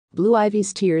Blue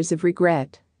Ivy's tears of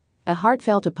regret. A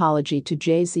heartfelt apology to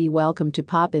Jay-Z. Welcome to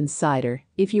Pop Insider.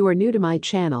 If you are new to my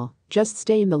channel, just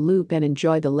stay in the loop and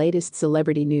enjoy the latest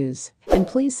celebrity news. And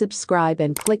please subscribe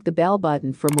and click the bell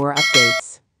button for more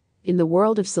updates. In the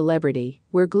world of celebrity,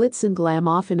 where glitz and glam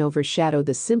often overshadow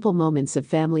the simple moments of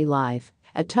family life,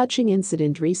 a touching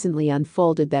incident recently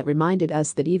unfolded that reminded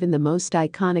us that even the most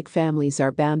iconic families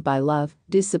are bound by love,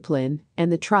 discipline, and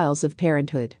the trials of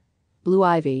parenthood. Blue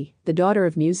Ivy, the daughter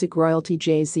of music royalty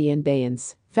Jay-Z and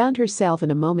Beyonce, found herself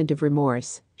in a moment of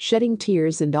remorse, shedding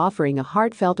tears and offering a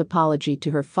heartfelt apology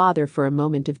to her father for a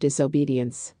moment of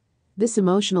disobedience. This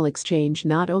emotional exchange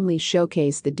not only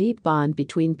showcased the deep bond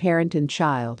between parent and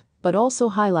child, but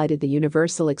also highlighted the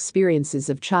universal experiences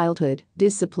of childhood,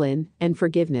 discipline, and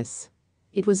forgiveness.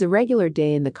 It was a regular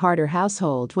day in the Carter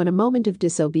household when a moment of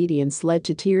disobedience led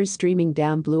to tears streaming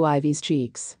down Blue Ivy's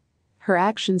cheeks. Her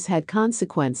actions had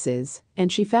consequences,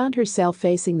 and she found herself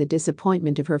facing the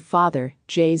disappointment of her father,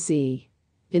 Jay-Z.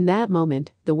 In that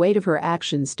moment, the weight of her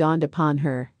actions dawned upon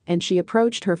her, and she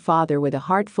approached her father with a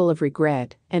heart full of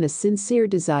regret and a sincere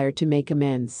desire to make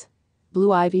amends.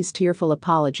 Blue Ivy's tearful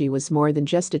apology was more than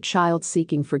just a child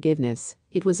seeking forgiveness,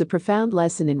 it was a profound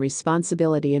lesson in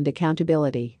responsibility and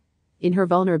accountability. In her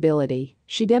vulnerability,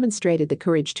 she demonstrated the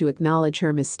courage to acknowledge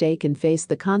her mistake and face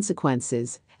the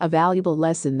consequences, a valuable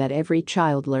lesson that every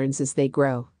child learns as they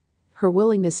grow. Her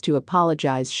willingness to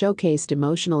apologize showcased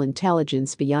emotional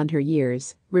intelligence beyond her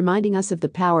years, reminding us of the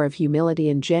power of humility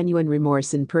and genuine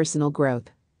remorse in personal growth.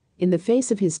 In the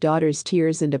face of his daughter's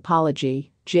tears and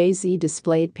apology, Jay-Z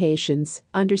displayed patience,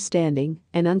 understanding,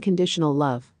 and unconditional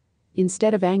love.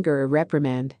 Instead of anger or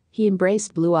reprimand, he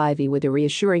embraced Blue Ivy with a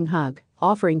reassuring hug,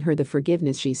 offering her the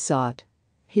forgiveness she sought.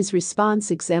 His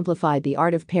response exemplified the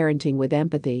art of parenting with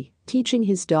empathy, teaching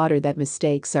his daughter that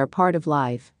mistakes are part of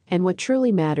life, and what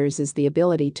truly matters is the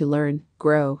ability to learn,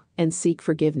 grow, and seek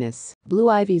forgiveness. Blue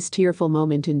Ivy's tearful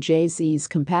moment and Jay-Z's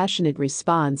compassionate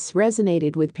response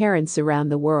resonated with parents around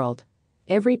the world.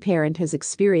 Every parent has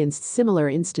experienced similar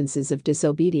instances of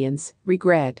disobedience,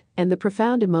 regret, and the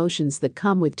profound emotions that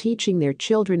come with teaching their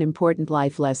children important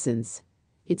life lessons.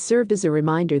 It served as a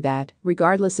reminder that,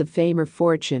 regardless of fame or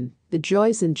fortune, the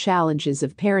joys and challenges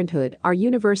of parenthood are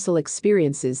universal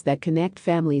experiences that connect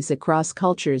families across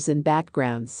cultures and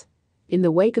backgrounds. In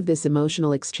the wake of this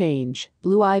emotional exchange,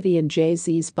 Blue Ivy and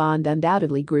Jay-Z's bond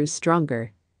undoubtedly grew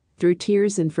stronger. Through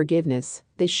tears and forgiveness,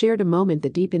 they shared a moment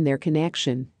that deepened their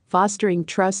connection, fostering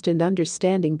trust and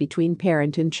understanding between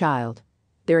parent and child.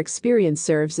 Their experience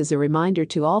serves as a reminder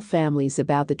to all families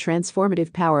about the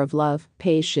transformative power of love,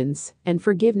 patience, and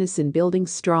forgiveness in building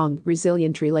strong,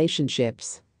 resilient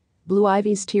relationships. Blue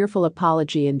Ivy's tearful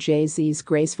apology and Jay-Z's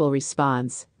graceful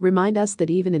response remind us that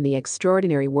even in the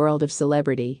extraordinary world of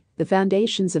celebrity, the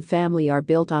foundations of family are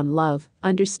built on love,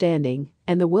 understanding,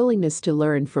 and the willingness to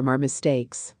learn from our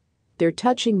mistakes. Their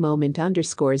touching moment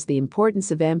underscores the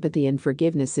importance of empathy and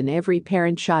forgiveness in every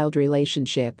parent-child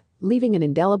relationship, leaving an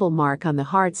indelible mark on the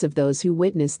hearts of those who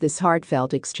witness this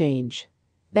heartfelt exchange.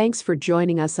 Thanks for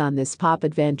joining us on this pop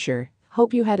adventure.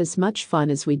 Hope you had as much fun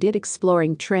as we did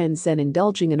exploring trends and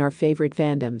indulging in our favorite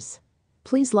fandoms.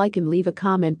 Please like and leave a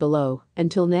comment below.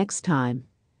 Until next time.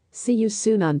 See you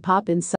soon on Pop Insider.